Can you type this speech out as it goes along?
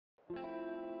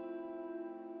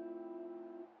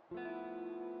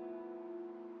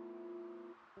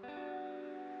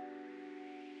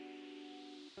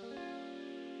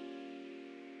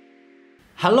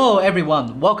Hello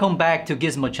everyone, welcome back to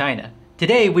Gizmochina.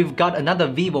 Today we've got another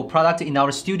Vivo product in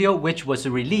our studio which was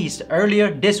released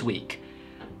earlier this week.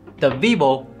 The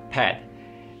Vivo Pad.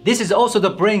 This is also the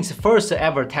brand's first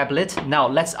ever tablet. Now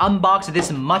let's unbox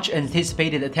this much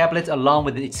anticipated tablet along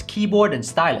with its keyboard and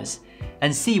stylus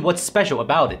and see what's special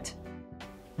about it.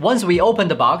 Once we open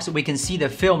the box, we can see the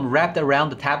film wrapped around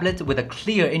the tablet with a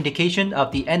clear indication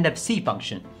of the NFC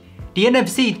function. The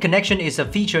NFC connection is a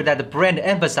feature that the brand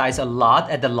emphasized a lot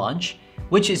at the launch,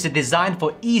 which is designed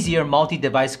for easier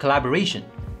multi-device collaboration,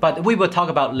 but we will talk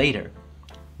about later.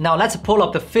 Now let's pull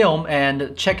up the film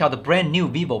and check out the brand new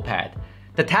Vivo Pad.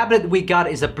 The tablet we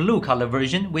got is a blue color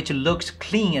version which looks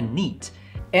clean and neat.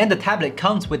 And the tablet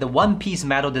comes with a one-piece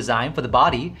metal design for the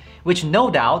body, which no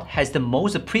doubt has the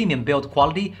most premium build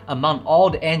quality among all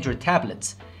the Android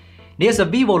tablets. There's a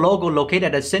Vivo logo located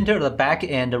at the center of the back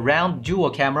and a round dual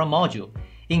camera module,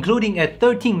 including a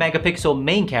 13 megapixel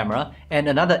main camera and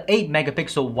another 8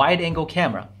 megapixel wide-angle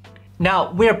camera.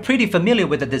 Now, we're pretty familiar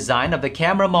with the design of the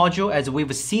camera module as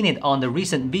we've seen it on the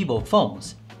recent Vivo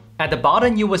phones. At the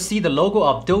bottom, you will see the logo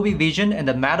of Dolby Vision and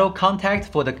the metal contact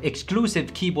for the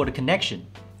exclusive keyboard connection.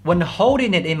 When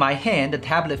holding it in my hand, the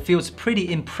tablet feels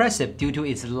pretty impressive due to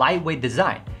its lightweight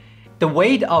design. The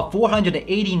weight of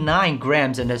 489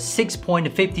 grams and a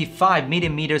 6.55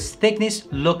 millimeters thickness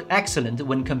look excellent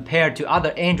when compared to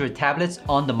other Android tablets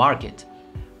on the market.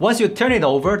 Once you turn it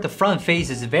over, the front face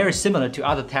is very similar to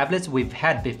other tablets we've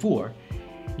had before.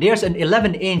 There's an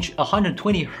 11-inch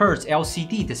 120Hz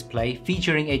LCD display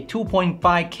featuring a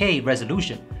 2.5K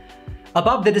resolution.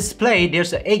 Above the display,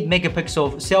 there's an 8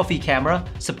 megapixel selfie camera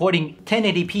supporting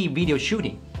 1080p video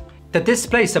shooting. The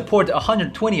display supports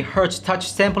 120Hz touch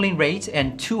sampling rate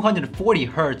and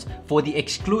 240Hz for the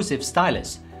exclusive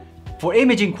stylus. For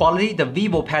imaging quality, the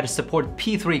Vivo Pad supports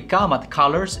P3 gamut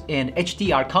colors and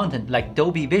HDR content like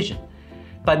Dolby Vision.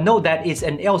 But note that it's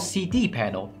an LCD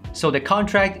panel, so the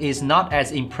contrast is not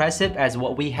as impressive as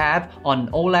what we have on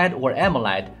an OLED or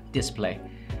AMOLED display.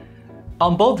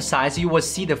 On both sides, you will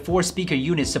see the 4-speaker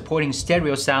unit supporting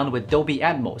stereo sound with Dolby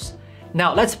Atmos.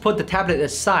 Now let's put the tablet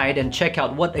aside and check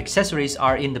out what accessories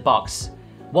are in the box.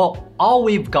 Well, all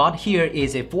we've got here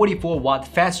is a 44-watt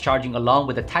fast charging along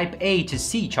with a Type A to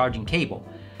C charging cable.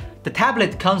 The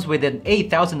tablet comes with an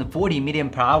 8040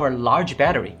 mAh large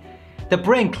battery. The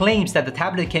brand claims that the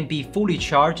tablet can be fully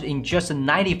charged in just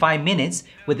 95 minutes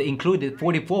with the included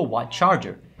 44-watt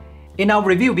charger. In our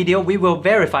review video, we will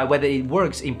verify whether it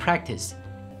works in practice.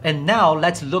 And now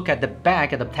let's look at the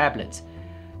back of the tablet.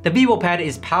 The Vivo Pad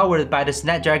is powered by the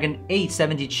Snapdragon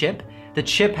 870 chip. The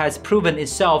chip has proven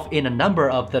itself in a number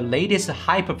of the latest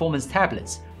high-performance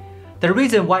tablets. The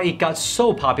reason why it got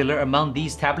so popular among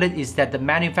these tablets is that the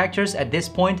manufacturers at this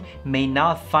point may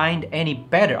not find any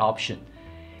better option,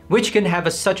 which can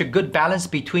have such a good balance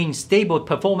between stable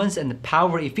performance and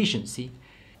power efficiency.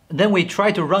 Then we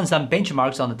try to run some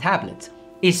benchmarks on the tablet.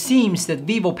 It seems that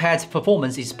Vivo Pad's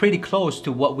performance is pretty close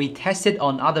to what we tested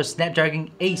on other Snapdragon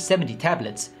 870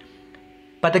 tablets.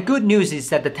 But the good news is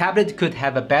that the tablet could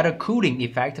have a better cooling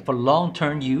effect for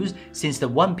long-term use since the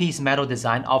one-piece metal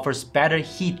design offers better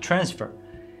heat transfer.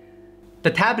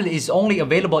 The tablet is only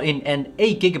available in an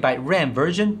 8GB RAM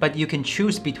version, but you can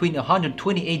choose between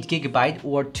 128GB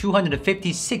or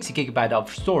 256GB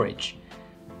of storage.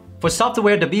 For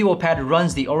software, the Vivo Pad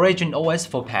runs the Origin OS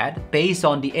for Pad based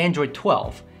on the Android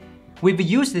 12. We've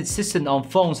used this system on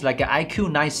phones like the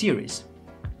iQOO 9 series.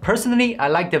 Personally, I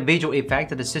like the visual effect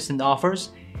that the system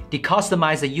offers. The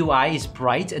customized UI is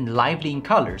bright and lively in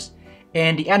colors,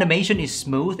 and the animation is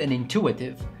smooth and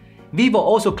intuitive. Vivo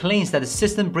also claims that the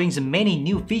system brings many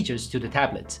new features to the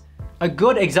tablet. A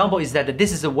good example is that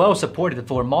this is well supported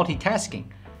for multitasking.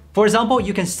 For example,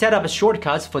 you can set up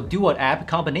shortcuts for dual app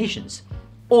combinations,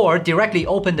 or directly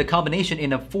open the combination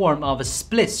in a form of a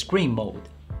split screen mode.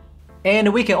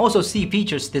 And we can also see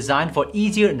features designed for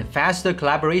easier and faster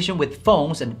collaboration with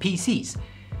phones and PCs,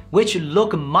 which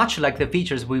look much like the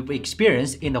features we've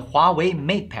experienced in the Huawei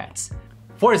MatePads.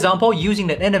 For example, using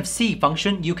the NFC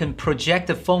function, you can project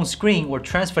the phone screen or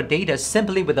transfer data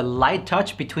simply with a light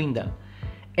touch between them.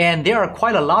 And there are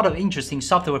quite a lot of interesting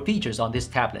software features on this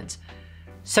tablet,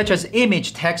 such as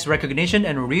image text recognition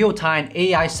and real-time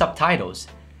AI subtitles.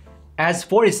 As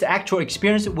for its actual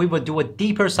experience, we will do a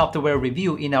deeper software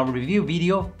review in our review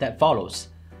video that follows.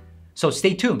 So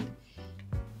stay tuned.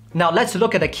 Now let's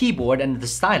look at the keyboard and the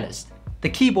stylus. The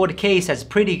keyboard case has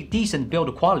pretty decent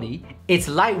build quality. It's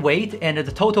lightweight and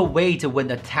the total weight when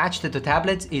attached to the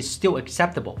tablet is still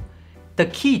acceptable. The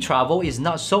key travel is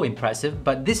not so impressive,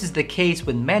 but this is the case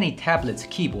with many tablets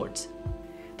keyboards.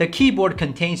 The keyboard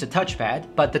contains a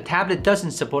touchpad, but the tablet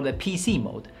doesn't support a PC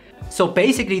mode. So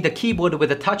basically, the keyboard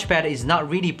with a touchpad is not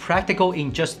really practical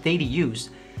in just daily use,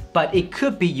 but it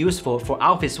could be useful for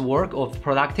office work or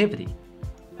productivity.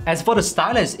 As for the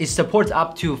stylus, it supports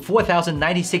up to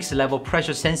 4096 level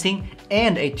pressure sensing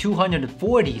and a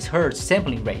 240 Hz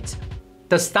sampling rate.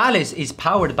 The stylus is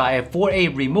powered by a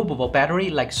 4A removable battery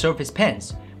like Surface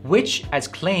Pens, which, as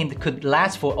claimed, could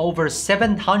last for over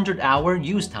 700-hour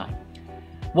use time.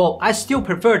 Well, I still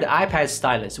prefer the iPad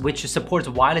stylus, which supports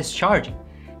wireless charging,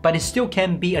 but it still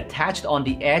can be attached on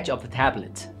the edge of the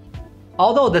tablet.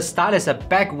 Although the stylus is a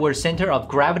backward center of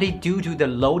gravity due to the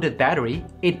loaded battery,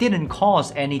 it didn't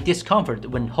cause any discomfort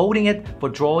when holding it for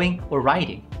drawing or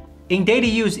writing. In daily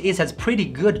use, it has pretty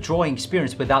good drawing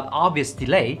experience without obvious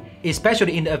delay,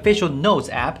 especially in the official Notes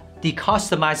app. The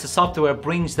customized software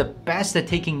brings the best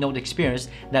taking note experience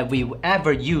that we've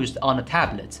ever used on a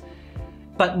tablet.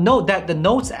 But note that the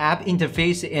Notes app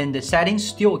interface and the settings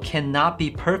still cannot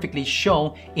be perfectly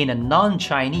shown in a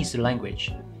non-Chinese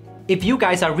language. If you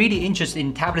guys are really interested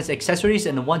in tablet accessories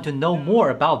and want to know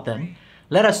more about them,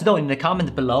 let us know in the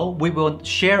comment below. We will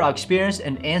share our experience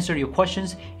and answer your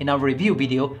questions in our review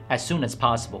video as soon as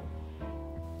possible.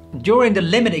 During the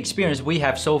limited experience we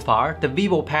have so far, the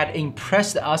Vivo Pad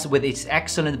impressed us with its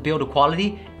excellent build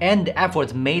quality and the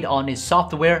efforts made on its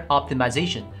software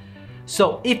optimization.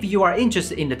 So if you are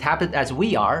interested in the tablet as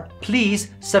we are, please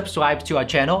subscribe to our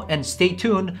channel and stay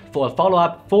tuned for a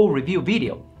follow-up full review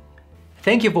video.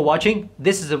 Thank you for watching.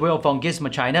 This is Will from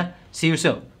Gizmochina. See you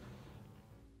soon.